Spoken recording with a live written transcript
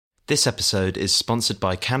This episode is sponsored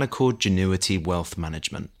by Canaccord Genuity Wealth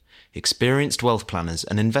Management, experienced wealth planners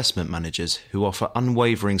and investment managers who offer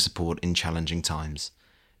unwavering support in challenging times.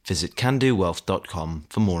 Visit candowealth.com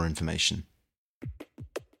for more information.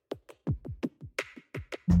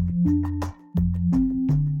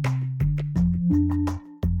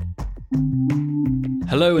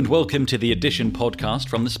 Hello and welcome to the Edition podcast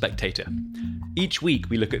from The Spectator. Each week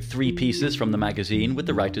we look at three pieces from the magazine with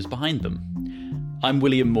the writers behind them. I'm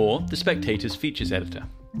William Moore, The Spectator's features editor.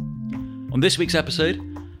 On this week's episode,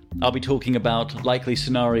 I'll be talking about likely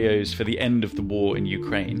scenarios for the end of the war in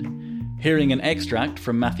Ukraine, hearing an extract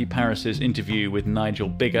from Matthew Parris's interview with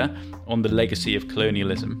Nigel Biggar on the legacy of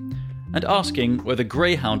colonialism, and asking whether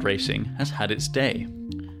greyhound racing has had its day.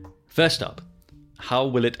 First up, how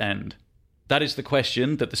will it end? That is the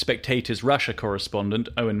question that The Spectator's Russia correspondent,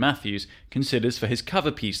 Owen Matthews, considers for his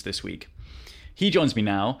cover piece this week. He joins me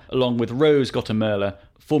now, along with Rose Gottemoeller,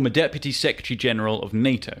 former Deputy Secretary-General of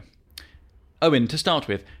Nato. Owen, to start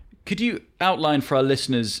with, could you outline for our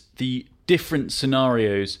listeners the different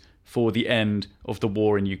scenarios for the end of the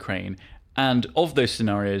war in Ukraine? And of those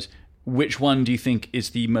scenarios, which one do you think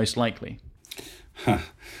is the most likely?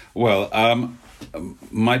 Well,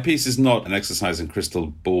 my piece is not an exercise in crystal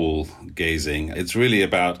ball gazing. It's really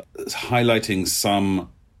about highlighting some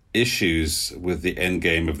issues with the end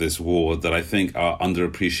game of this war that I think are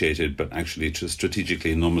underappreciated, but actually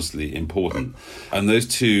strategically enormously important. And those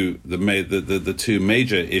two, the two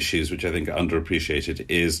major issues which I think are underappreciated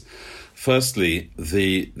is, firstly,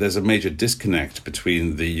 there's a major disconnect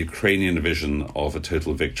between the Ukrainian vision of a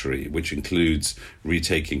total victory, which includes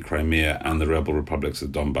retaking Crimea and the rebel republics of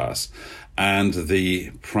Donbass, and the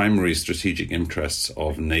primary strategic interests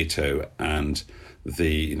of NATO and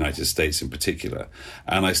the United States in particular.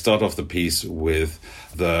 And I start off the piece with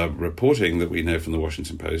the reporting that we know from the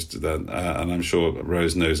Washington Post, that, and I'm sure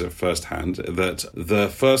Rose knows it firsthand, that the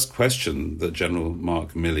first question that General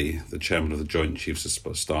Mark Milley, the chairman of the Joint Chiefs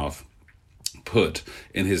of Staff, put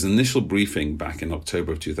in his initial briefing back in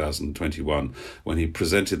October of 2021, when he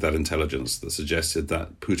presented that intelligence that suggested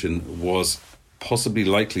that Putin was possibly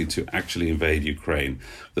likely to actually invade Ukraine.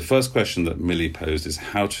 The first question that Milley posed is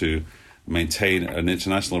how to maintain an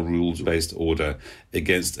international rules-based order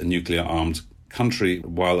against a nuclear-armed country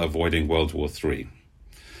while avoiding World War III.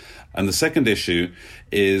 And the second issue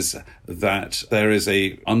is that there is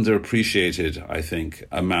a underappreciated, I think,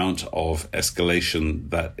 amount of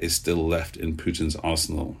escalation that is still left in Putin's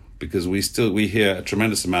arsenal. Because we hear a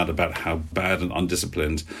tremendous amount about how bad and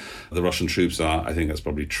undisciplined the Russian troops are. I think that's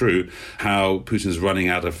probably true. How Putin's running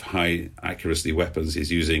out of high accuracy weapons.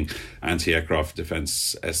 He's using anti-aircraft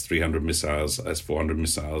defense S-300 missiles, S-400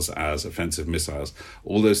 missiles as offensive missiles.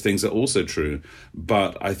 All those things are also true.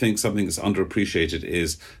 But I think something that's underappreciated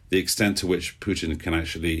is the extent to which Putin can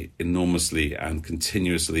actually enormously and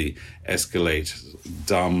continuously escalate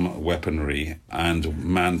dumb weaponry and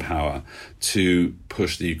manpower to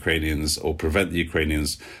push the Ukrainians or prevent the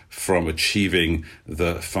Ukrainians from achieving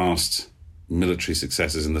the fast military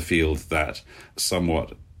successes in the field that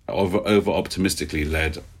somewhat over-optimistically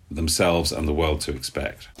led themselves and the world to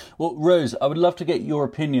expect. Well, Rose, I would love to get your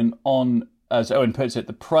opinion on, as Owen puts it,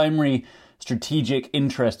 the primary strategic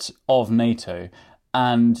interests of NATO.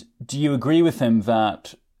 And do you agree with him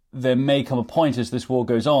that there may come a point as this war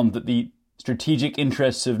goes on that the strategic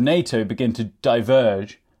interests of NATO begin to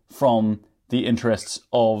diverge from the interests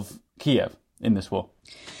of Kiev in this war?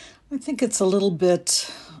 I think it's a little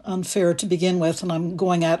bit unfair to begin with, and I'm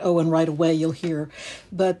going at Owen right away, you'll hear,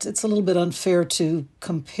 but it's a little bit unfair to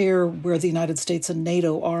compare where the United States and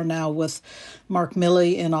NATO are now with Mark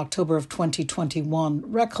Milley in October of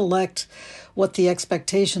 2021. Recollect what the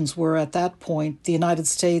expectations were at that point. The United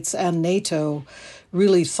States and NATO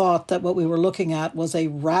really thought that what we were looking at was a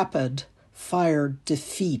rapid fire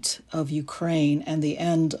defeat of Ukraine and the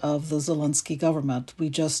end of the Zelensky government. We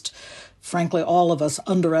just, frankly, all of us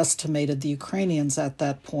underestimated the Ukrainians at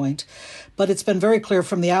that point. But it's been very clear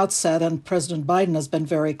from the outset, and President Biden has been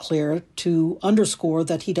very clear to underscore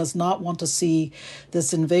that he does not want to see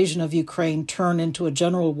this invasion of Ukraine turn into a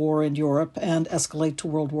general war in Europe and escalate to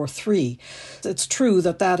World War III. It's true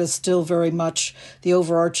that that is still very much the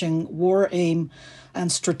overarching war aim and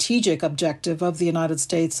strategic objective of the United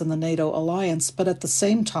States and the NATO alliance. But at the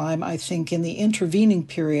same time, I think in the intervening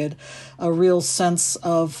period, a real sense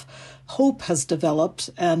of hope has developed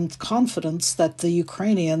and confidence that the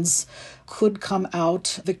Ukrainians could come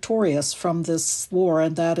out victorious from this war,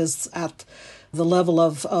 and that is at the level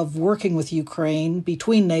of working with Ukraine,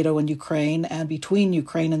 between NATO and Ukraine, and between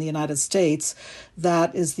Ukraine and the United States,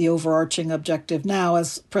 that is the overarching objective now.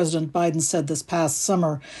 As President Biden said this past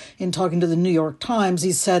summer in talking to the New York Times,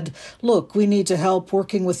 he said, look, we need to help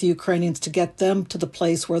working with the Ukrainians to get them to the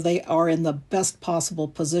place where they are in the best possible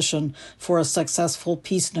position for a successful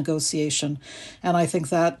peace negotiation. And I think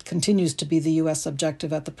that continues to be the U.S.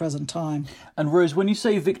 objective at the present time. And Rose, when you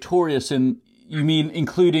say victorious, you mean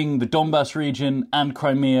including the Donbass region and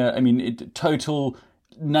Crimea? I mean, total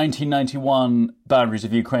 1991 boundaries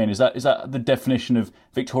of Ukraine. Is that the definition of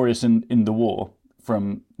victorious in the war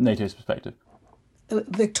from NATO's perspective?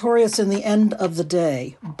 Victorious in the end of the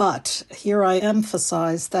day. But here I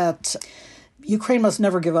emphasize that Ukraine must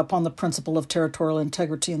never give up on the principle of territorial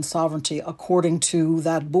integrity and sovereignty according to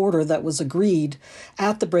that border that was agreed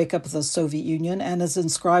at the breakup of the Soviet Union and is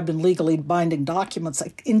inscribed in legally binding documents,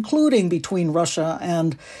 including between Russia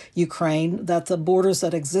and Ukraine, that the borders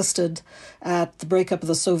that existed at the breakup of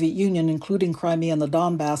the Soviet Union, including Crimea and the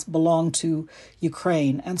Donbass, belong to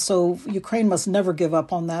Ukraine. And so Ukraine must never give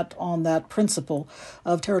up on that principle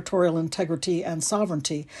of territorial integrity and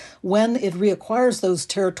sovereignty. When it reacquires those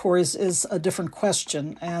territories is a different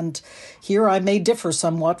question. And here I may differ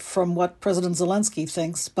somewhat from what President Zelensky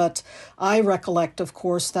thinks, but I recollect, of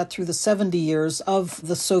course, that through the 70 years of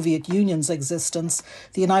the Soviet Union's existence,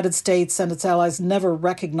 the United States and its allies never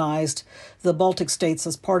recognized the Baltic states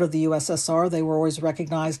as part of the USSR. They were always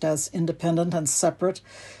recognized as independent and separate.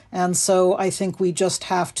 And so I think we just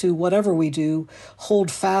have to, whatever we do,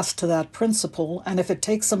 hold fast to that principle. And if it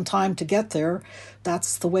takes some time to get there,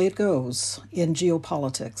 that's the way it goes in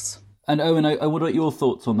geopolitics. And Owen, I wonder what your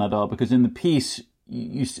thoughts on that are, because in the piece,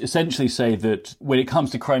 you essentially say that when it comes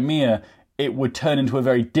to Crimea, it would turn into a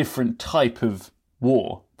very different type of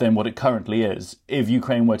war than what it currently is if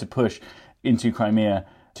Ukraine were to push into Crimea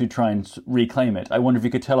to try and reclaim it. I wonder if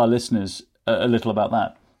you could tell our listeners a little about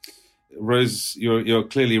that. Rose, you're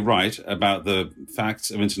clearly right about the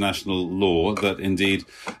facts of international law, that indeed,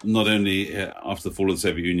 not only after the fall of the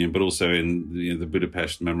Soviet Union, but also in the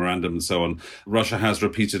Budapest Memorandum and so on, Russia has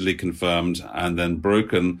repeatedly confirmed and then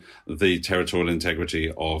broken the territorial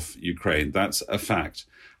integrity of Ukraine. That's a fact.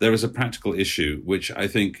 There is a practical issue, which I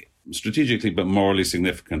think strategically but morally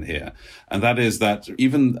significant here. And that is that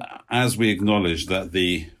even as we acknowledge that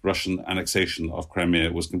the Russian annexation of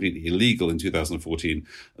Crimea was completely illegal in 2014,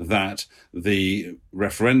 that the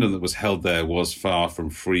referendum that was held there was far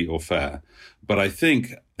from free or fair. But I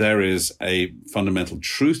think there is a fundamental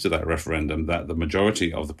truth to that referendum, that the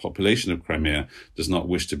majority of the population of Crimea does not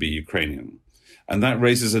wish to be Ukrainian. And that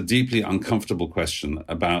raises a deeply uncomfortable question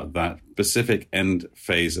about that specific end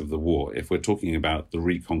phase of the war, if we're talking about the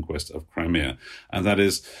reconquest of Crimea. And that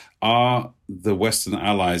is, are the Western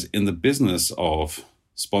allies in the business of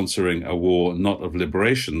sponsoring a war not of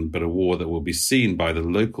liberation, but a war that will be seen by the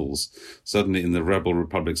locals, certainly in the rebel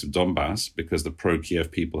republics of Donbass, because the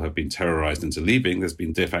pro-Kiev people have been terrorized into leaving. There's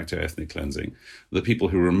been de facto ethnic cleansing. The people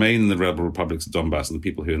who remain in the rebel republics of Donbass and the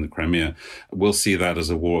people who are in the Crimea will see that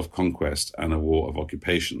as a war of conquest and a war of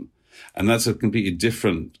occupation. And that's a completely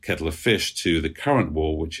different kettle of fish to the current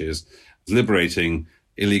war, which is liberating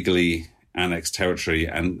illegally annexed territory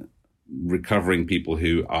and recovering people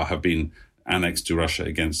who have been annexed to Russia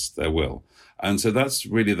against their will. And so that's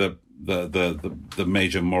really the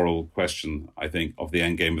major moral question, I think, of the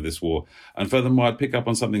end game of this war. And furthermore, I'd pick up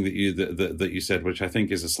on something that you said, which I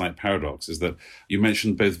think is a slight paradox, is that you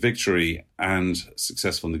mentioned both victory and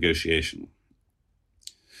successful negotiation.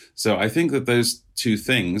 So I think that those two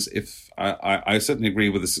things, if I certainly agree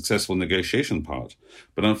with the successful negotiation part,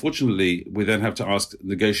 but unfortunately, we then have to ask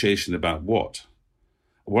negotiation about what?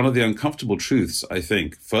 One of the uncomfortable truths, I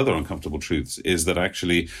think, further uncomfortable truths, is that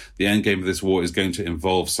actually the end game of this war is going to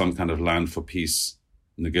involve some kind of land for peace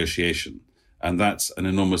negotiation. And that's an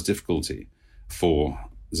enormous difficulty for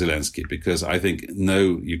Zelensky, because I think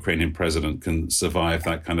no Ukrainian president can survive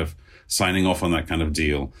that kind of signing off on that kind of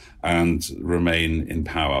deal and remain in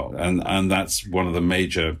power. And that's one of the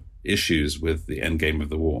major issues with the end game of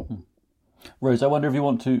the war. Rose, I wonder if you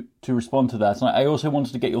want to respond to that. And I also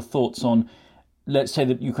wanted to get your thoughts on, let's say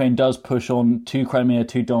that Ukraine does push on to Crimea,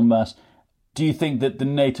 to Donbass. Do you think that the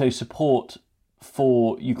NATO support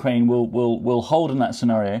for Ukraine will hold in that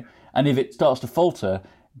scenario? And if it starts to falter,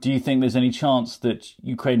 do you think there's any chance that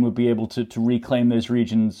Ukraine would be able to reclaim those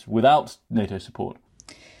regions without NATO support?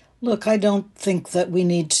 Look, I don't think that we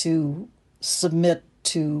need to submit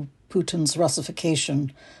to Putin's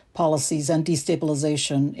Russification policies and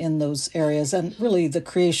destabilization in those areas, and really the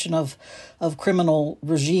creation of criminal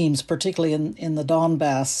regimes, particularly in the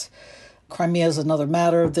Donbass. Crimea is another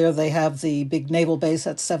matter. There they have the big naval base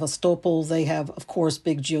at Sevastopol. They have, of course,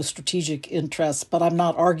 big geostrategic interests, but I'm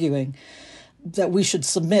not arguing that we should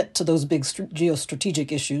submit to those big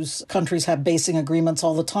geostrategic issues. Countries have basing agreements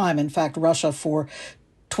all the time. In fact, Russia for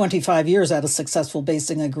 25 years had a successful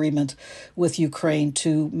basing agreement with Ukraine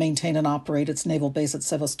to maintain and operate its naval base at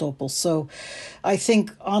Sevastopol. So I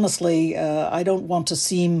think, honestly, I don't want to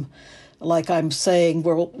seem like I'm saying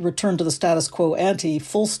we'll return to the status quo ante,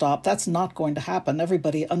 full stop. That's not going to happen.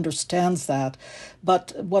 Everybody understands that.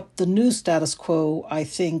 But what the new status quo, I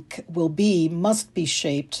think, must be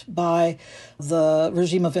shaped by the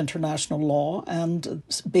regime of international law and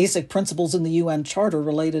basic principles in the UN Charter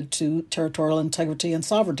related to territorial integrity and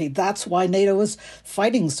sovereignty. That's why NATO is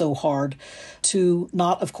fighting so hard to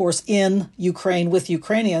not, of course, in Ukraine with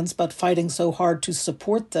Ukrainians, but fighting so hard to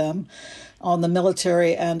support them on the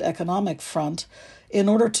military and economic front in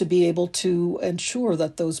order to be able to ensure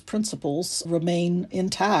that those principles remain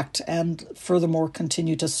intact and furthermore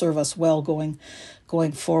continue to serve us well going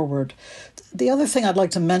forward. The other thing I'd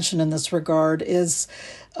like to mention in this regard is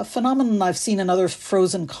a phenomenon I've seen in other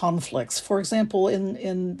frozen conflicts. For example,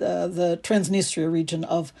 in the Transnistria region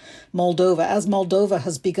of Moldova, as Moldova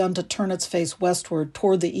has begun to turn its face westward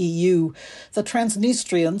toward the EU, the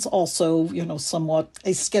Transnistrians, also, somewhat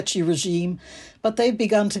a sketchy regime, but they've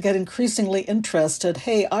begun to get increasingly interested.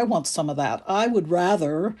 Hey, I want some of that. I would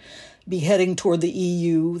rather be heading toward the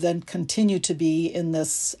EU than continue to be in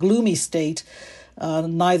this gloomy state,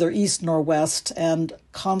 neither east nor west, and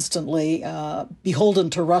constantly beholden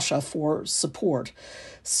to Russia for support.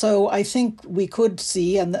 So I think we could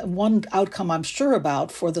see, and one outcome I'm sure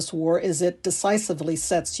about for this war is it decisively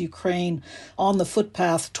sets Ukraine on the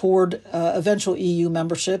footpath toward eventual EU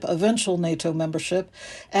membership, eventual NATO membership,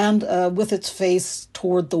 and with its face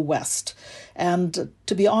toward the West. And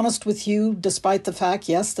to be honest with you, despite the fact,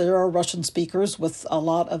 yes, there are Russian speakers with a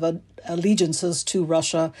lot of allegiances to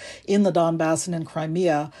Russia in the Donbass and in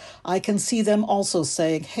Crimea, I can see them also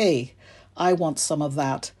saying, hey, I want some of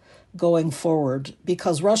that going forward,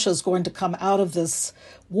 because Russia is going to come out of this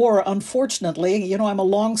war. Unfortunately, I'm a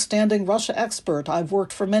long-standing Russia expert. I've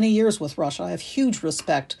worked for many years with Russia. I have huge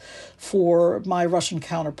respect for my Russian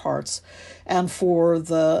counterparts and for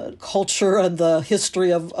the culture and the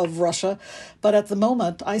history of Russia. But at the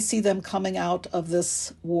moment, I see them coming out of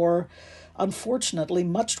this war unfortunately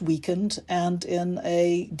much weakened and in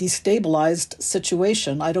a destabilized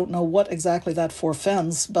situation. I don't know what exactly that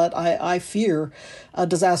forefends, but I fear a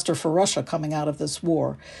disaster for Russia coming out of this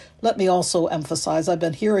war. Let me also emphasize, I've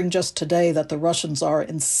been hearing just today that the Russians are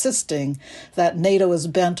insisting that NATO is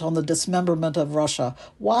bent on the dismemberment of Russia.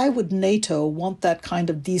 Why would NATO want that kind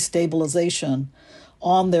of destabilization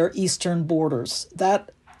on their eastern borders?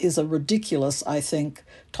 That is a ridiculous, I think,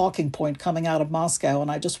 talking point coming out of Moscow, and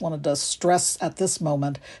I just wanted to stress at this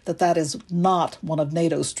moment that that is not one of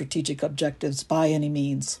NATO's strategic objectives by any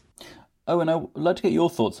means. Owen, I'd like to get your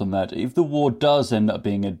thoughts on that. If the war does end up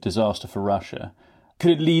being a disaster for Russia,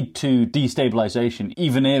 could it lead to destabilization,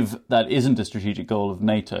 even if that isn't a strategic goal of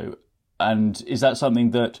NATO? And is that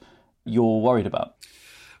something that you're worried about?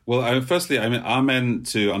 Well, firstly, amen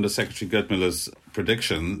to Under-Secretary Gottemoeller's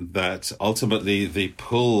prediction that ultimately the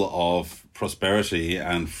pull of prosperity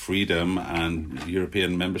and freedom and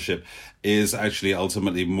European membership is actually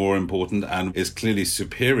ultimately more important and is clearly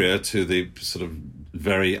superior to the sort of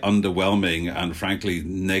very underwhelming and frankly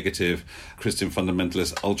negative Christian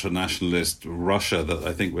fundamentalist, ultranationalist Russia that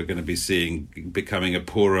I think we're going to be seeing becoming a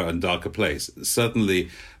poorer and darker place. Certainly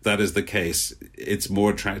that is the case. It's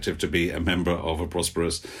more attractive to be a member of a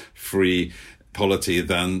prosperous, free polity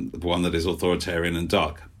than one that is authoritarian and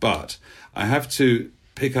dark. But I have to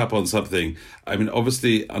pick up on something.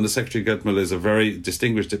 Obviously, Under-Secretary Gottemoeller is a very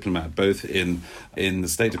distinguished diplomat, both in the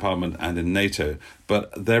State Department and in NATO.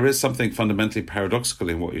 But there is something fundamentally paradoxical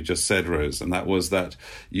in what you just said, Rose, and that was that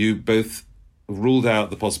you both ruled out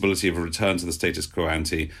the possibility of a return to the status quo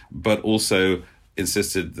ante, but also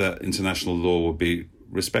insisted that international law will be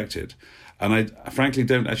respected. And I frankly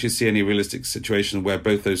don't actually see any realistic situation where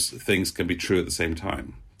both those things can be true at the same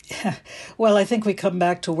time. Well, I think we come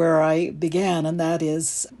back to where I began, and that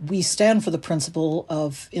is we stand for the principle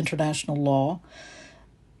of international law.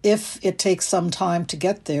 If it takes some time to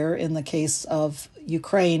get there, in the case of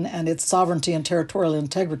Ukraine and its sovereignty and territorial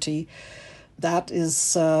integrity, that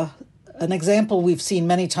is an example we've seen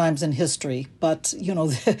many times in history. But,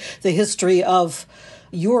 the history of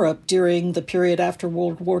Europe during the period after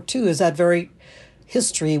World War II is that very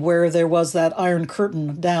history where there was that Iron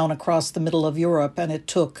Curtain down across the middle of Europe, and it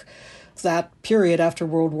took that period after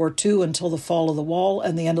World War II until the fall of the wall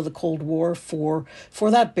and the end of the Cold War for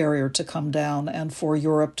that barrier to come down and for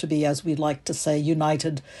Europe to be, as we like to say,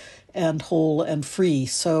 united and whole and free.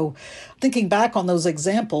 So thinking back on those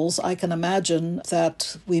examples, I can imagine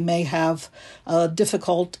that we may have a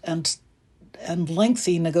difficult and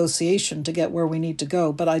lengthy negotiation to get where we need to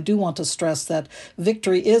go. But I do want to stress that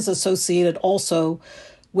victory is associated also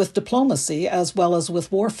with diplomacy as well as with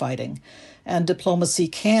war fighting. And diplomacy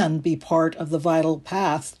can be part of the vital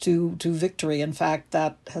path to victory. In fact,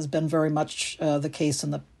 that has been very much the case in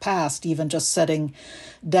the past, even just setting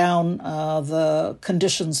down the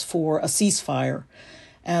conditions for a ceasefire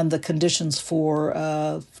and the conditions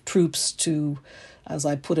for troops to, as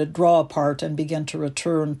I put it, draw apart and begin to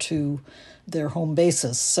return to their home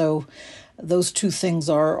bases. So those two things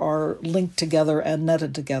are linked together and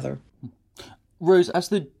netted together. Rose, as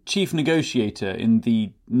the chief negotiator in the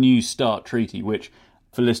New START treaty, which,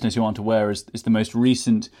 for listeners who aren't aware, is the most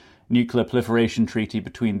recent nuclear proliferation treaty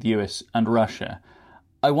between the US and Russia,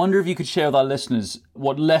 I wonder if you could share with our listeners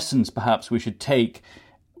what lessons perhaps we should take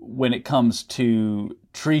when it comes to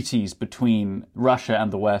treaties between Russia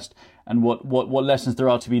and the West, and what lessons there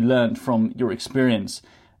are to be learned from your experience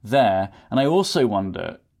there. And I also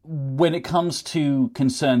wonder, when it comes to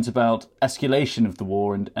concerns about escalation of the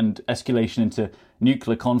war and escalation into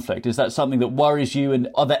nuclear conflict, is that something that worries you? And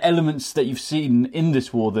are there elements that you've seen in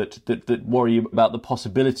this war that worry you about the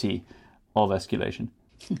possibility of escalation?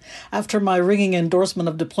 After my ringing endorsement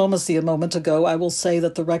of diplomacy a moment ago, I will say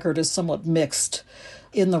that the record is somewhat mixed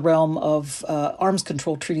in the realm of arms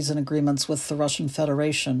control treaties and agreements with the Russian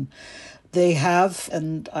Federation. They have,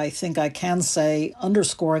 and I think I can say,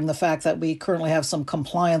 underscoring the fact that we currently have some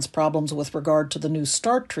compliance problems with regard to the New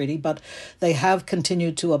START treaty, but they have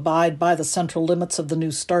continued to abide by the central limits of the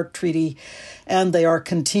New START treaty, and they are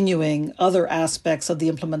continuing other aspects of the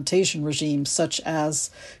implementation regime, such as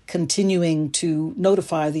continuing to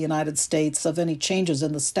notify the United States of any changes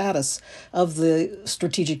in the status of the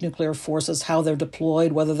strategic nuclear forces, how they're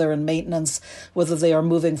deployed, whether they're in maintenance, whether they are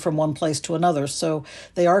moving from one place to another. So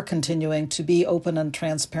they are continuing to be open and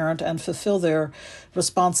transparent and fulfill their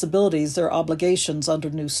responsibilities, their obligations under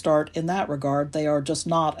New START in that regard. They are just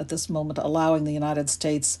not at this moment allowing the United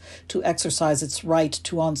States to exercise its right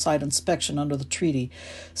to on-site inspection under the treaty.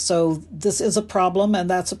 So this is a problem, and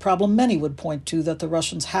that's a problem many would point to, that the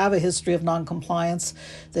Russians have a history of noncompliance.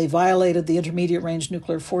 They violated the Intermediate Range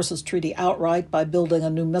Nuclear Forces Treaty outright by building a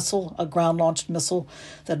new missile, a ground-launched missile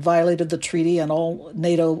that violated the treaty, and all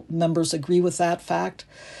NATO members agree with that fact,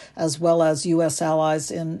 as well as U.S.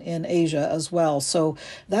 allies in Asia as well. So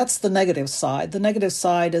that's the negative side. The negative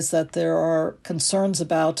side is that there are concerns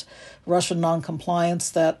about Russian noncompliance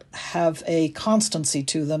that have a constancy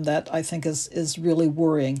to them that I think is really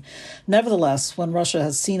worrying. Nevertheless, when Russia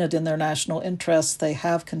has seen it in their national interests, they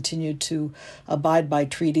have continued to abide by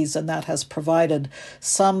treaties, and that has provided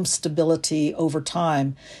some stability over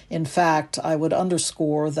time. In fact, I would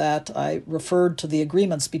underscore that I referred to the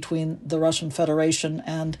agreements between the Russian Federation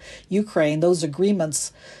and Ukraine. Those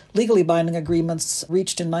agreements, legally binding agreements,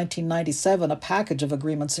 reached in 1997, a package of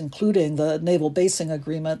agreements, including the naval basing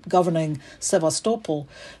agreement governing Sevastopol.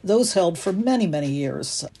 Those held for many, many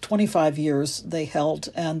years. 25 years they held,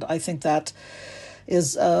 and I think that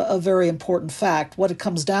is a very important fact. What it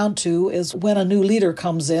comes down to is when a new leader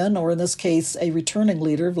comes in, or in this case, a returning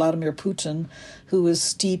leader, Vladimir Putin, who is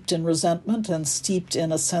steeped in resentment and steeped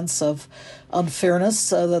in a sense of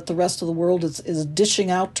unfairness that the rest of the world is dishing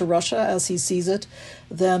out to Russia as he sees it,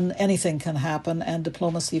 then anything can happen and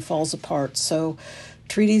diplomacy falls apart. So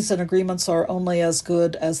treaties and agreements are only as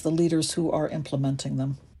good as the leaders who are implementing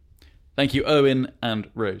them. Thank you, Owen and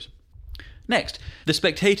Rose. Next, The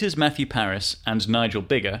Spectator's Matthew Parris and Nigel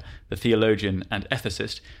Biggar, the theologian and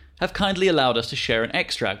ethicist, have kindly allowed us to share an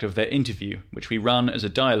extract of their interview, which we run as a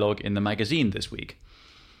dialogue in the magazine this week.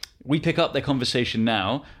 We pick up their conversation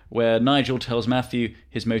now, where Nigel tells Matthew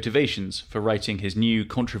his motivations for writing his new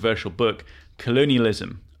controversial book,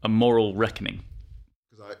 Colonialism, A Moral Reckoning.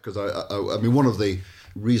 Because I mean, one of the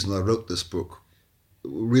reasons I wrote this book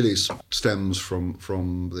really stems from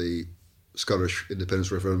the Scottish independence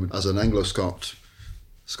referendum. As an Anglo-Scot,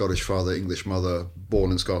 Scottish father, English mother, born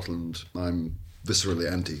in Scotland, I'm viscerally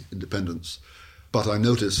anti-independence. But I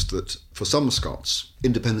noticed that for some Scots,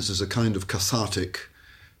 independence is a kind of cathartic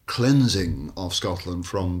cleansing of Scotland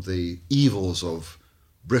from the evils of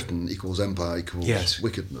Britain equals empire equals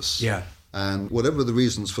wickedness. Yeah. And whatever the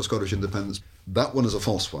reasons for Scottish independence, that one is a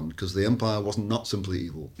false one, because the empire wasn't not simply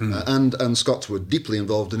evil. And Scots were deeply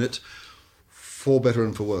involved in it, for better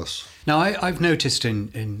and for worse. Now, I've noticed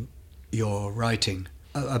in your writing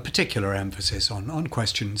a particular emphasis on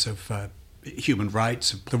questions of human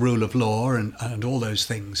rights, the rule of law and all those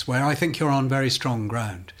things, where I think you're on very strong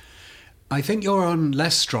ground. I think you're on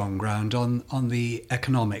less strong ground on the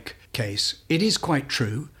economic case. It is quite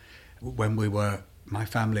true, when my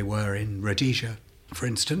family were in Rhodesia, for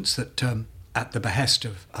instance, that at the behest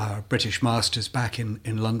of our British masters back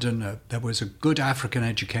in London, there was a good African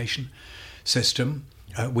education system.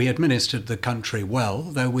 We administered the country well,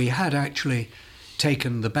 though we had actually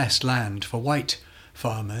taken the best land for white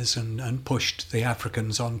farmers and pushed the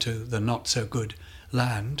Africans onto the not-so-good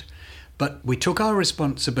land. But we took our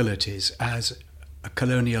responsibilities as a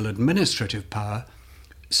colonial administrative power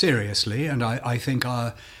seriously, and I think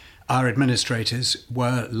our administrators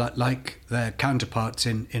were, like their counterparts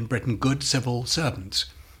in Britain, good civil servants.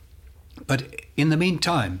 But in the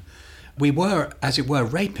meantime, we were, as it were,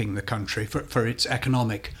 raping the country for its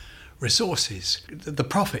economic resources. The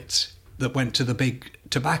profits that went to the big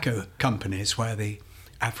tobacco companies where the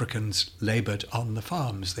Africans laboured on the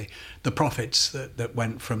farms, the profits that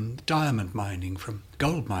went from diamond mining, from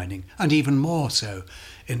gold mining, and even more so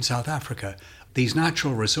in South Africa. These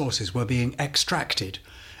natural resources were being extracted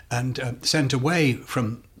and sent away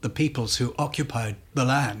from the peoples who occupied the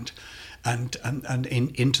land and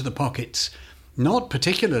into the pockets, not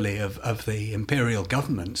particularly of the imperial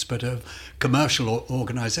governments, but of commercial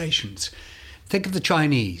organisations. Think of the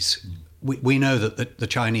Chinese. We know that the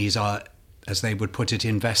Chinese are, as they would put it,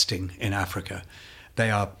 investing in Africa.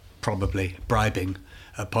 They are probably bribing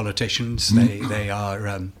politicians. They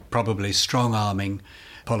are probably strong-arming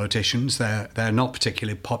politicians. They're not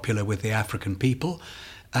particularly popular with the African people,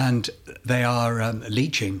 and they are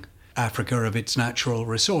leeching Africa of its natural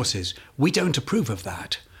resources. We don't approve of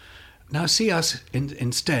that. Now see us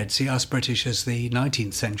British as the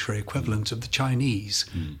 19th century equivalent of the Chinese.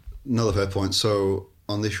 Another fair point. So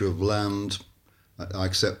on the issue of land, I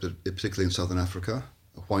accept that, particularly in southern Africa,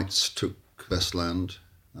 whites took best land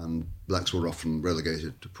and blacks were often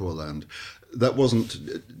relegated to poor land. That wasn't,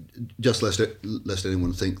 just lest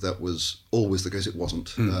anyone think that was always the case, it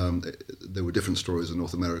wasn't. There were different stories in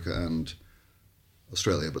North America and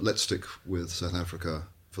Australia, but let's stick with South Africa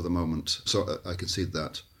for the moment. So I concede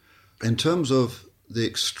that. In terms of the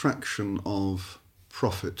extraction of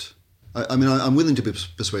profit, I mean, I'm willing to be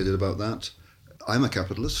persuaded about that. I'm a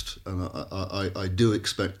capitalist, and I do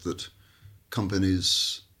expect that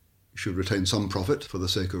companies should retain some profit for the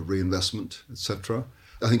sake of reinvestment, etc.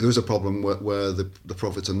 I think there is a problem where the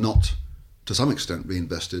profits are not, to some extent,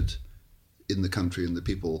 reinvested in the country and the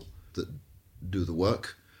people that do the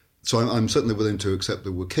work. So I'm certainly willing to accept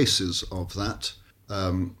there were cases of that.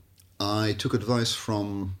 I took advice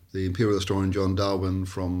from the imperial historian John Darwin,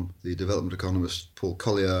 from the development economist Paul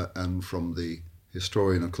Collier, and from the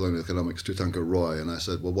historian of colonial economics Tutanka Roy, and I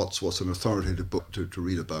said, well, what's an authoritative book to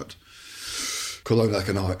read about colonial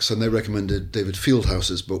economics? And they recommended David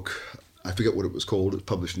Fieldhouse's book. I forget what it was called. It was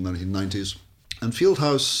published in the 1990s. And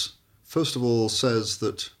Fieldhouse, first of all, says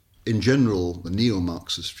that, in general, the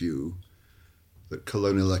neo-Marxist view that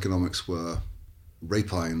colonial economics were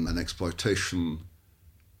rapine and exploitation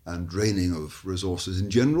and draining of resources in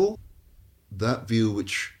general, that view,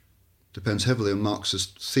 which depends heavily on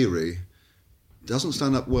Marxist theory, doesn't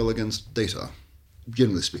stand up well against data,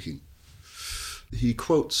 generally speaking. He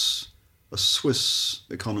quotes a Swiss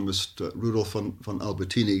economist, Rudolf von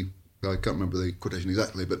Albertini. I can't remember the quotation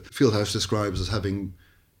exactly, but Fieldhouse describes as having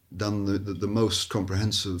done the most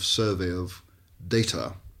comprehensive survey of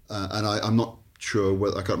data. And I'm not sure,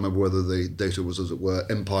 I can't remember whether the data was, as it were,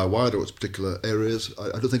 empire-wide or it was particular areas.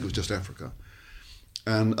 I don't think it was just Africa.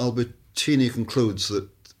 And Albertini concludes that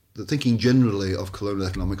the thinking generally of colonial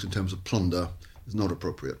economics in terms of plunder is not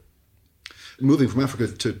appropriate. Moving from Africa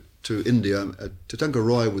to India, Tutanka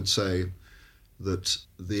Roy would say that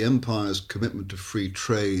the empire's commitment to free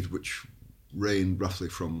trade, which reigned roughly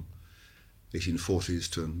from 1840s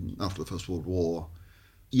to after the First World War,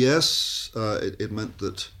 yes, it meant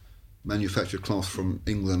that manufactured cloth from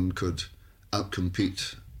England could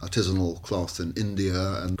outcompete artisanal cloth in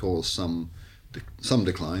India and cause some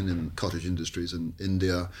decline in cottage industries in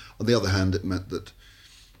India. On the other hand, it meant that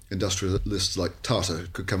industrialists like Tata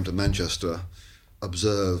could come to Manchester,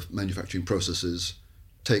 observe manufacturing processes,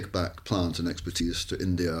 take back plant and expertise to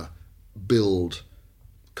India, build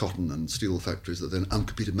cotton and steel factories that then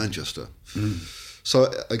outcompeted Manchester.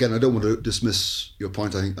 So again, I don't want to dismiss your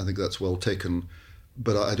point. I think that's well taken,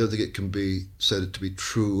 but I don't think it can be said to be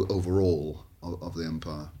true overall of the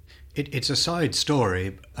empire. It's a side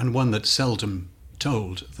story, and one that's seldom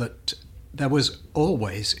told, that there was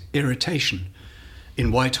always irritation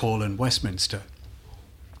in Whitehall and Westminster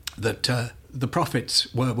that the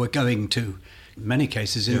profits were going to, in many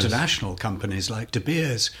cases, international companies like De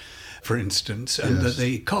Beers for instance, and that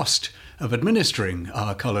the cost of administering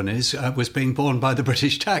our colonies was being borne by the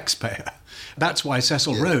British taxpayer. That's why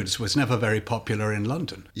Cecil Rhodes was never very popular in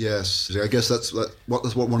London. Yes, I guess that's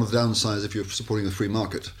what one of the downsides if you're supporting the free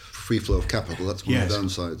market, free flow of capital. That's one of the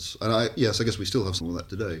downsides. And I guess we still have some of that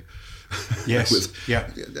today. Yes,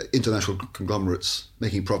 with international conglomerates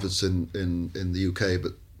making profits in the UK,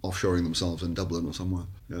 but offshoring themselves in Dublin or somewhere.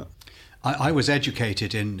 Yeah, I was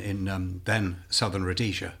educated in then Southern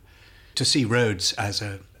Rhodesia to see Rhodes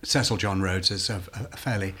Cecil John Rhodes as a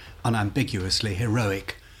fairly unambiguously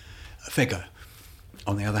heroic figure.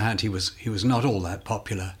 On the other hand, he was not all that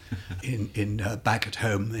popular in back at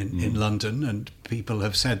home in London, and people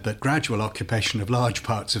have said that gradual occupation of large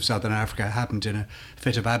parts of southern Africa happened in a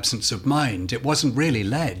fit of absence of mind. It wasn't really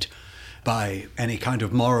led by any kind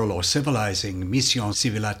of moral or civilizing mission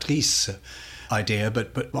civilisatrice idea,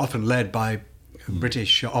 but often led by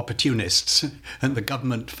British opportunists and the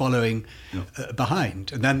government following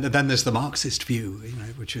behind. And then there's the Marxist view,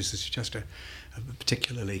 which is just a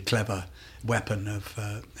particularly clever weapon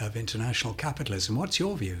of international capitalism. What's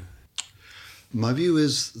your view? My view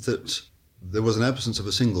is that there was an absence of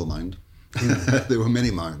a single mind. There were many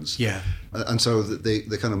minds. Yeah. And so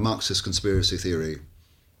the kind of Marxist conspiracy theory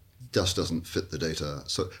just doesn't fit the data.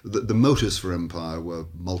 So the motives for empire were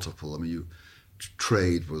multiple. I mean,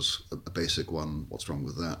 trade was a basic one. What's wrong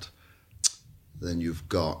with that? Then you've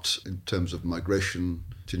got, in terms of migration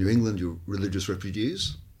to New England, your religious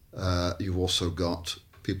refugees. You've also got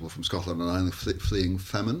people from Scotland and Ireland fleeing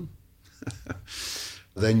famine.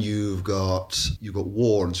 Then you've got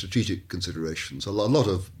war and strategic considerations. A lot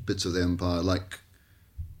of bits of the empire, like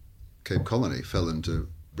Cape Colony, fell into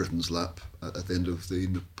Britain's lap at the end of the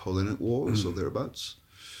Napoleonic Wars or thereabouts.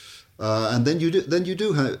 And then you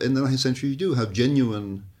do have, in the 19th century, you do have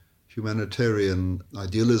genuine humanitarian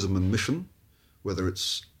idealism and mission, whether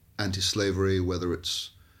it's anti-slavery, whether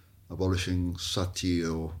it's abolishing sati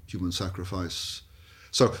or human sacrifice.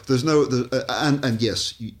 So there's and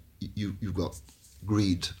yes, you've got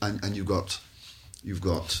greed and you've got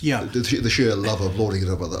the sheer love of lording it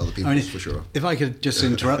over other people, for sure. If I could just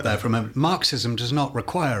interrupt there for a moment, Marxism does not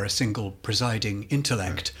require a single presiding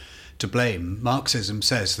intellect to blame. Marxism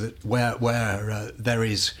says that where there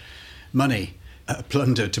is money,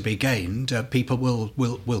 plunder to be gained, people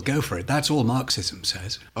will go for it. That's all Marxism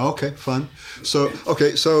says. Okay, fine. So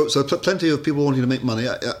plenty of people wanting to make money.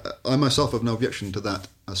 I myself have no objection to that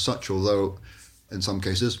as such, although in some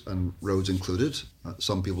cases, and Rhodes included,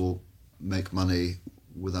 some people make money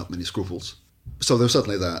without many scruples. So there was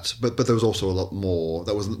certainly that, but there was also a lot more.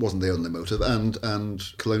 That wasn't the only motive. And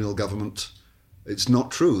colonial government. It's not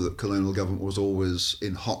true that colonial government was always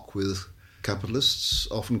in hoc with capitalists.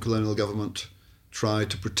 Often colonial government tried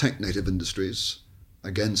to protect native industries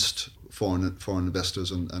against foreign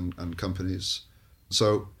investors and companies.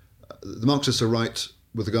 So the Marxists are right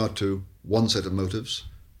with regard to one set of motives,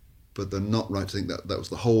 but they're not right to think that was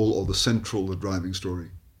the whole or the central, the driving story.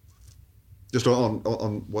 Just on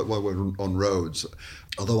while we're on Rhodes,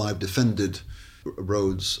 although I've defended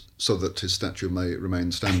Rhodes so that his statue may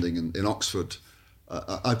remain standing in Oxford,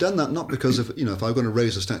 I've done that not because if I'm going to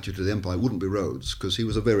raise a statue to the empire, it wouldn't be Rhodes, because he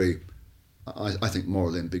was a very, I think,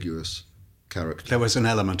 morally ambiguous character. There was an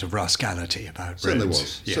element of rascality about certainly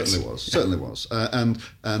Rhodes. Certainly was. And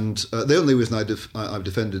the only reason I've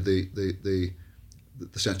defended the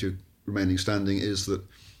statue remaining standing is that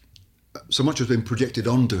so much has been projected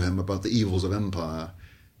onto him about the evils of empire.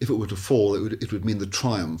 If it were to fall, it would mean the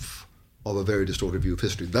triumph of a very distorted view of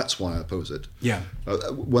history. That's why I oppose it. Yeah.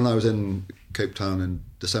 When I was in Cape Town in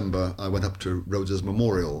December, I went up to Rhodes's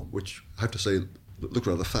memorial, which I have to say looked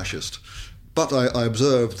rather fascist. But I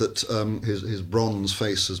observed that his bronze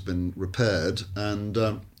face has been repaired, and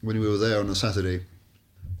when we were there on a Saturday,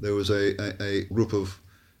 there was a group of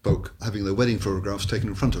folk having their wedding photographs taken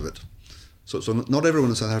in front of it. So not everyone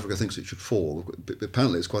in South Africa thinks it should fall. But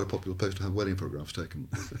apparently it's quite a popular place to have wedding photographs taken.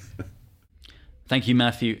 Thank you,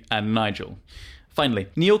 Matthew and Nigel. Finally,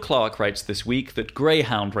 Neil Clark writes this week that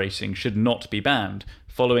greyhound racing should not be banned,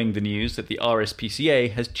 following the news that the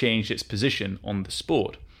RSPCA has changed its position on the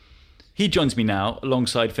sport. He joins me now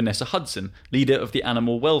alongside Vanessa Hudson, leader of the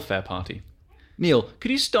Animal Welfare Party. Neil,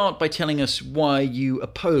 could you start by telling us why you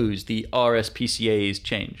oppose the RSPCA's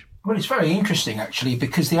change? Well, it's very interesting, actually,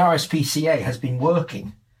 because the RSPCA has been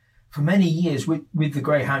working for many years with the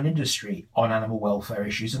greyhound industry on animal welfare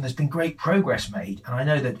issues, and there's been great progress made. And I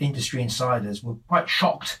know that industry insiders were quite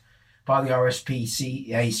shocked by the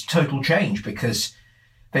RSPCA's total change, because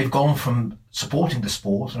they've gone from supporting the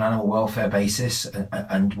sport on an animal welfare basis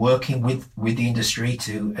and working with the industry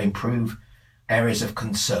to improve areas of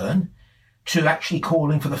concern, to actually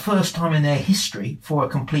calling for the first time in their history for a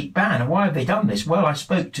complete ban. And why have they done this? Well, I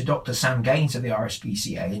spoke to Dr. Sam Gaines of the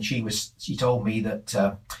RSPCA, and she told me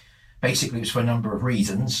that basically it was for a number of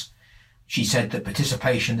reasons. She said that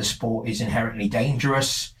participation in the sport is inherently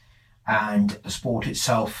dangerous, and the sport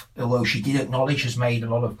itself, although she did acknowledge, has made a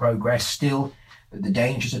lot of progress still, that the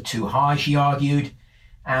dangers are too high, she argued,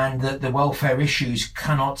 and that the welfare issues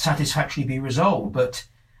cannot satisfactorily be resolved. But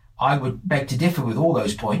I would beg to differ with all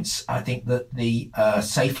those points. I think that the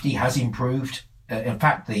safety has improved. In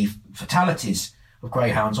fact, the fatalities of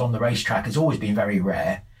greyhounds on the racetrack has always been very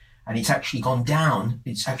rare, and it's actually gone down.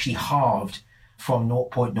 It's actually halved from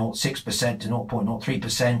 0.06% to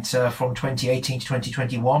 0.03% from 2018 to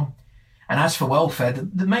 2021. And as for welfare,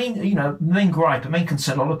 the main gripe, the main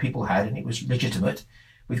concern a lot of people had, and it was legitimate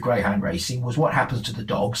with greyhound racing, was what happens to the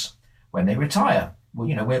dogs when they retire. Well,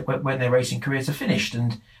 when their racing careers are finished.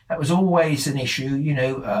 And that was always an issue.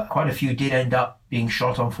 Quite a few did end up being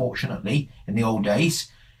shot, unfortunately, in the old days.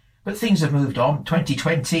 But things have moved on.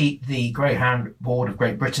 2020, the Greyhound Board of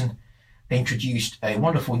Great Britain introduced a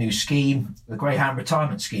wonderful new scheme, the Greyhound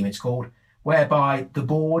Retirement Scheme it's called, whereby the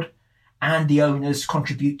board and the owners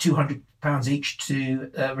contribute £200 each to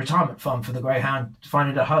a retirement fund for the greyhound to find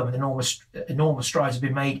it a home. And enormous strides have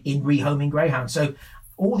been made in rehoming greyhounds. So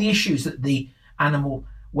all the issues that the animal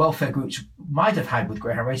welfare groups might have had with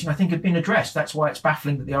greyhound racing, I think, have been addressed. That's why it's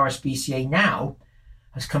baffling that the RSPCA now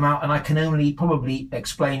has come out, and I can only probably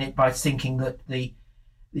explain it by thinking that this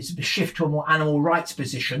is a shift to a more animal rights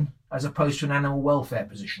position as opposed to an animal welfare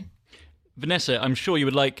position. Vanessa, I'm sure you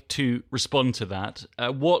would like to respond to that.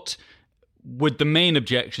 What would the main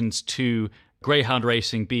objections to greyhound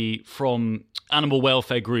racing be from animal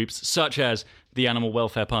welfare groups such as the Animal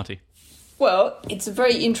Welfare Party? Well, it's a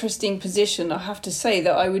very interesting position. I have to say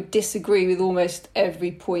that I would disagree with almost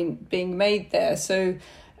every point being made there. So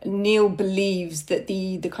Neil believes that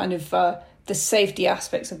the kind of the safety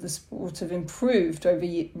aspects of the sport have improved over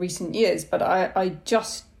recent years, but I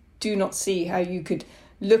just do not see how you could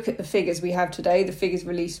look at the figures we have today, the figures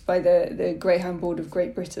released by the Greyhound Board of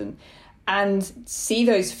Great Britain, and see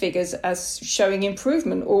those figures as showing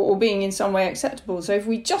improvement or being in some way acceptable. So if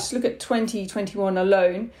we just look at 2021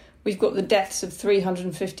 alone, we've got the deaths of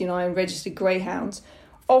 359 registered greyhounds.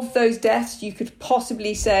 Of those deaths, you could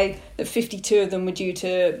possibly say that 52 of them were due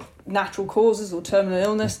to natural causes or terminal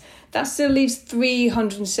illness. That still leaves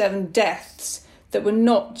 307 deaths that were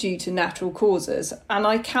not due to natural causes. And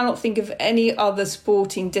I cannot think of any other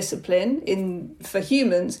sporting discipline for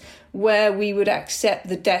humans where we would accept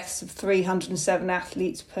the deaths of 307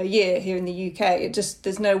 athletes per year here in the UK.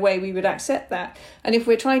 There's no way we would accept that. And if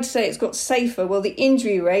we're trying to say it's got safer, well, the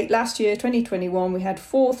injury rate, last year, 2021, we had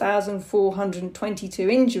 4,422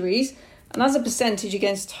 injuries. And as a percentage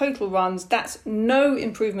against total runs, that's no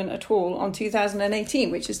improvement at all on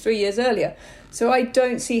 2018, which is 3 years earlier. So I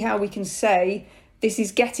don't see how we can say this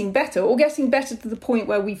is getting better or getting better to the point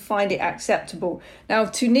where we find it acceptable. Now,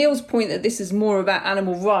 to Neil's point that this is more about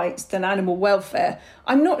animal rights than animal welfare,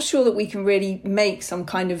 I'm not sure that we can really make some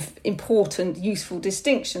kind of important, useful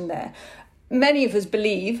distinction there. Many of us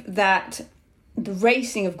believe that the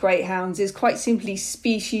racing of greyhounds is quite simply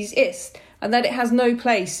speciesist, and that it has no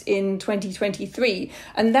place in 2023.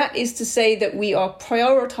 And that is to say that we are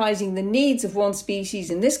prioritising the needs of one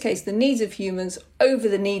species, in this case the needs of humans, over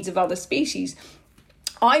the needs of other species.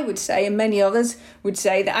 I would say, and many others would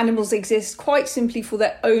say, that animals exist quite simply for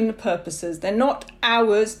their own purposes. They're not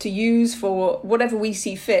ours to use for whatever we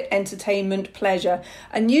see fit, entertainment, pleasure.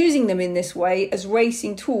 And using them in this way as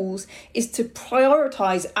racing tools is to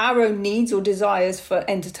prioritise our own needs or desires for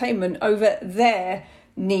entertainment over their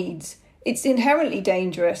needs. It's inherently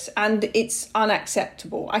dangerous and it's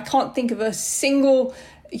unacceptable. I can't think of a single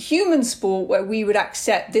human sport where we would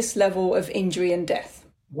accept this level of injury and death.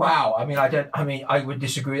 Wow. I would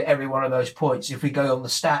disagree with every one of those points. If we go on the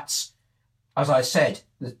stats, as I said,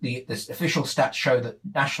 the official stats show that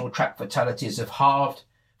national track fatalities have halved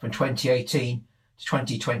from 2018 to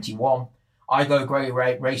 2021. I go grey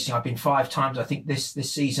racing. I've been 5 times. I think this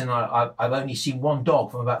season I've only seen one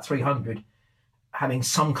dog from about 300 having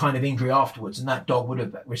some kind of injury afterwards, and that dog would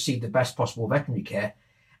have received the best possible veterinary care.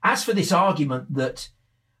 As for this argument that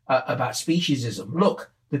about speciesism,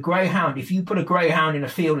 look, the greyhound, if you put a greyhound in a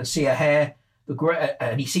field and see a hare,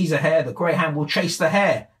 and he sees a hare, the greyhound will chase the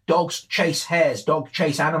hare. Dogs chase hares. Dogs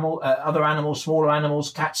chase other animals, smaller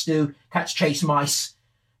animals. Cats do. Cats chase mice.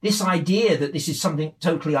 This idea that this is something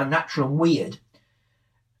totally unnatural and weird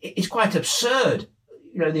is quite absurd.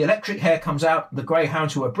 The electric hare comes out, the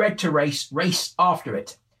greyhounds who are bred to race after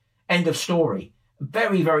it. End of story.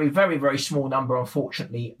 Very, very, very, very small number,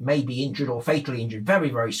 unfortunately, may be injured or fatally injured. Very,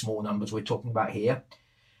 very small numbers we're talking about here.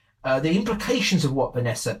 The implications of what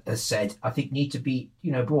Vanessa has said, I think, need to be,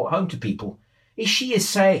 brought home to people. She's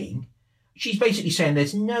basically saying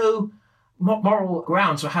there's no moral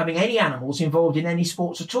grounds for having any animals involved in any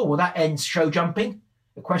sports at all. Well, that ends show jumping,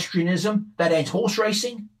 equestrianism, that ends horse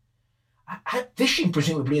racing, fishing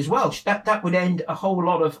presumably as well. That would end a whole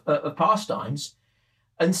lot of pastimes.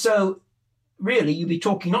 And so really you'd be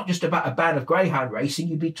talking not just about a ban of greyhound racing,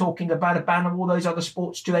 you'd be talking about a ban of all those other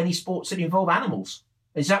sports to any sports that involve animals.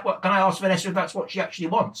 Can I ask Vanessa if that's what she actually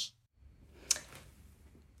wants?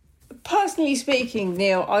 Personally speaking,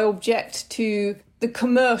 Neil, I object to the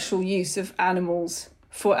commercial use of animals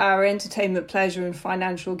for our entertainment, pleasure and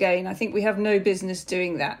financial gain. I think we have no business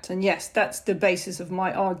doing that. And yes, that's the basis of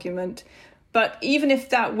my argument. But even if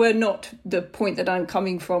that were not the point that I'm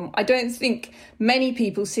coming from, I don't think many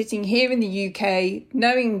people sitting here in the UK,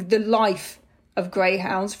 knowing the life of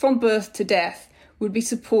greyhounds from birth to death, would be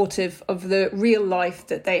supportive of the real life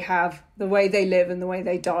that they have, the way they live and the way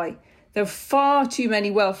they die. There are far too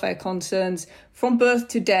many welfare concerns from birth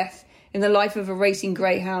to death in the life of a racing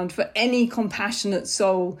greyhound for any compassionate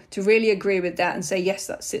soul to really agree with that and say, yes,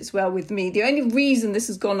 that sits well with me. The only reason this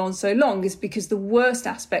has gone on so long is because the worst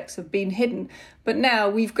aspects have been hidden. But now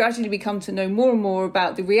we've gradually become to know more and more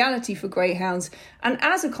about the reality for greyhounds. And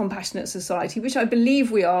as a compassionate society, which I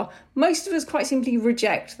believe we are, most of us quite simply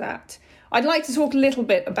reject that. I'd like to talk a little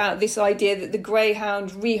bit about this idea that the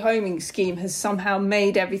greyhound rehoming scheme has somehow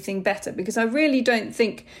made everything better, because I really don't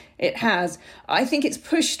think it has. I think it's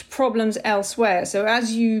pushed problems elsewhere. So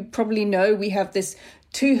as you probably know, we have this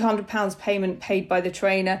 £200 payment paid by the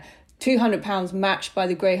trainer, £200 matched by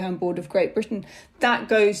the Greyhound Board of Great Britain. That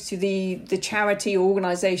goes to the charity or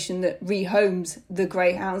organisation that rehomes the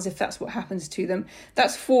greyhounds, if that's what happens to them.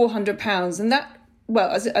 That's £400. And that, well,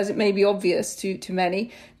 as it may be obvious to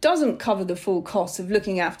many, doesn't cover the full cost of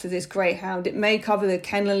looking after this greyhound. It may cover the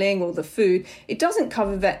kenneling or the food. It doesn't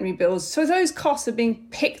cover veterinary bills. So those costs are being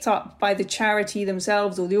picked up by the charity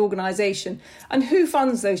themselves or the organisation. And who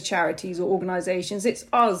funds those charities or organisations? It's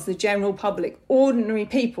us, the general public, ordinary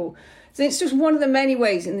people. So it's just one of the many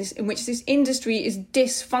ways in which this industry is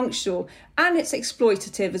dysfunctional, and it's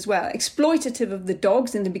exploitative as well. Exploitative of the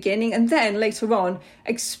dogs in the beginning, and then later on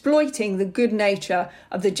exploiting the good nature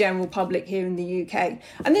of the general public here in the UK.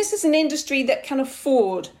 And this is an industry that can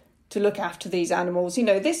afford to look after these animals.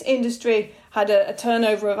 This industry had a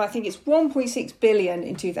turnover of, I think it's 1.6 billion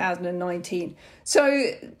in 2019.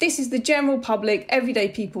 So this is the general public, everyday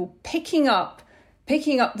people picking up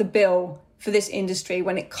the bill for this industry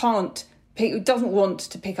when it doesn't want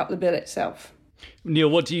to pick up the bill itself. Neil,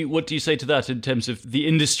 what do you say to that in terms of the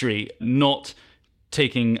industry not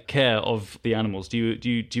taking care of the animals? Do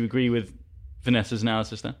you agree with Vanessa's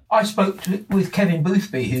analysis there? I spoke with Kevin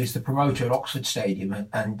Boothby, who's the promoter at Oxford Stadium,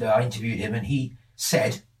 and I interviewed him, and he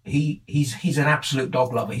said he's an absolute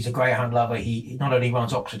dog lover. He's a greyhound lover. He not only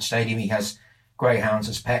runs Oxford Stadium, he has greyhounds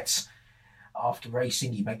as pets. After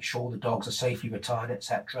racing, he makes sure the dogs are safely retired,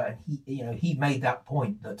 etc. And he made that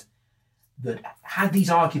point that had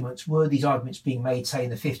these arguments being made, say,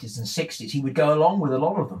 in the 50s and 60s, he would go along with a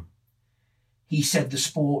lot of them. He said the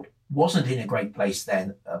sport wasn't in a great place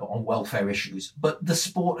then on welfare issues, but the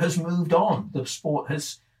sport has moved on. The sport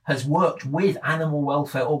has worked with animal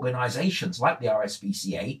welfare organisations like the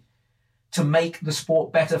RSPCA to make the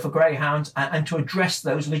sport better for greyhounds and to address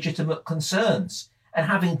those legitimate concerns. And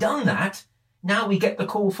having done that, now we get the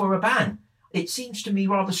call for a ban. It seems to me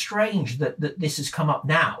rather strange that this has come up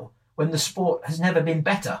now when the sport has never been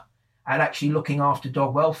better at actually looking after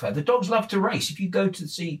dog welfare. The dogs love to race. If you go to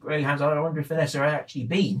see greyhounds, I wonder if Vanessa has actually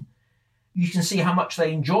been, you can see how much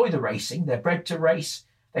they enjoy the racing. They're bred to race.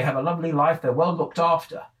 They have a lovely life. They're well looked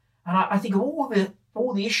after. And I think of all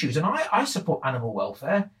the issues, and I support animal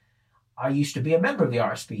welfare. I used to be a member of the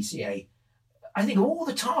RSPCA. I think of all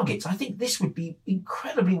the targets, I think this would be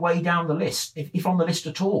incredibly way down the list, if on the list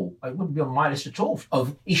at all. It wouldn't be on my list at all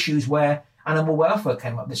of issues where animal welfare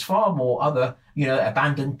came up. There's far more other,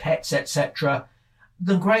 abandoned pets, etc.,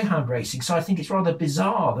 than greyhound racing. So I think it's rather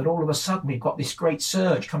bizarre that all of a sudden we've got this great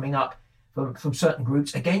surge coming up from certain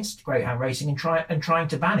groups against greyhound racing and trying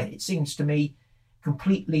to ban it. It seems to me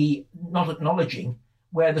completely not acknowledging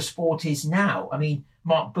where the sport is now. I mean,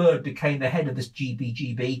 Mark Bird became the head of this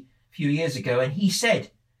GBGB few years ago, and he said,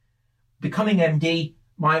 becoming MD,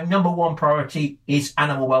 my number one priority is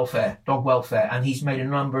animal welfare, dog welfare, and he's made a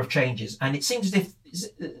number of changes. And it seems as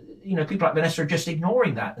if people like Vanessa are just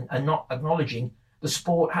ignoring that and not acknowledging the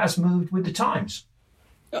sport has moved with the times.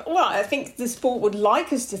 Well, I think the sport would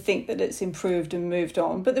like us to think that it's improved and moved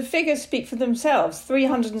on, but the figures speak for themselves.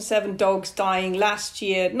 307 dogs dying last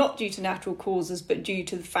year, not due to natural causes, but due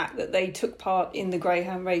to the fact that they took part in the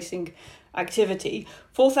greyhound racing activity.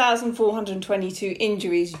 4,422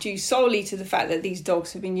 injuries due solely to the fact that these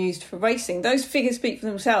dogs have been used for racing. Those figures speak for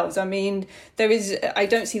themselves. I mean, I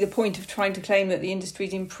don't see the point of trying to claim that the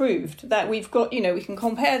industry's improved. That we've got, we can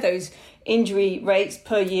compare those injury rates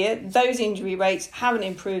per year. Those injury rates haven't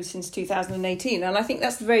improved since 2018. And I think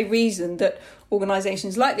that's the very reason that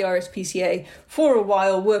organisations like the RSPCA for a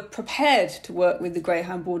while were prepared to work with the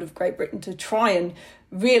Greyhound Board of Great Britain to try and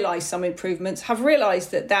realise some improvements, have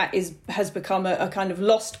realised that has become a kind of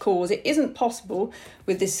lost cause. It isn't possible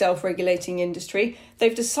with this self-regulating industry.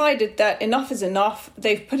 They've decided that enough is enough.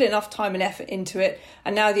 They've put enough time and effort into it.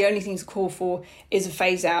 And now the only thing to call for is a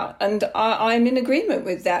phase out. And I'm in agreement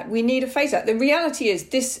with that. We need a phase out. The reality is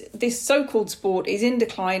this so-called sport is in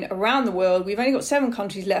decline around the world. We've only got 7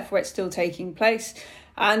 countries left where it's still taking place.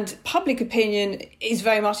 And public opinion is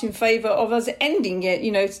very much in favour of us ending it.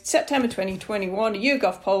 September 2021, a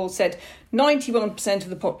YouGov poll said 91% of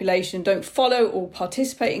the population don't follow or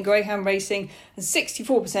participate in greyhound racing, and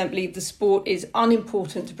 64% believe the sport is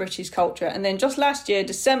unimportant to British culture. And then just last year,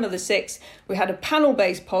 December the 6th, we had a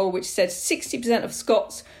panel-based poll which said 60% of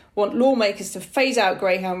Scots want lawmakers to phase out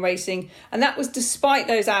greyhound racing, and that was despite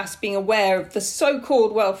those asked being aware of the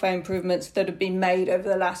so-called welfare improvements that have been made over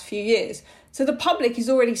the last few years. So the public is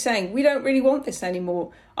already saying, we don't really want this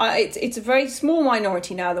anymore. It's a very small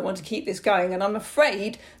minority now that want to keep this going. And I'm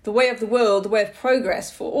afraid the way of the world, the way of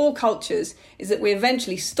progress for all cultures is that we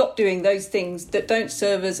eventually stop doing those things that don't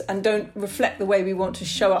serve us and don't reflect the way we want to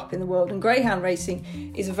show up in the world. And greyhound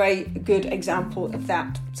racing is a very good example of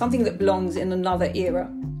that, something that belongs in another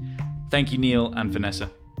era. Thank you, Neil and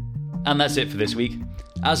Vanessa. And that's it for this week.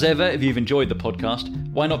 As ever, if you've enjoyed the podcast,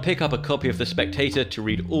 why not pick up a copy of The Spectator to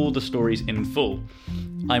read all the stories in full?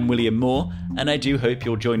 I'm William Moore, and I do hope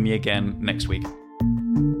you'll join me again next week.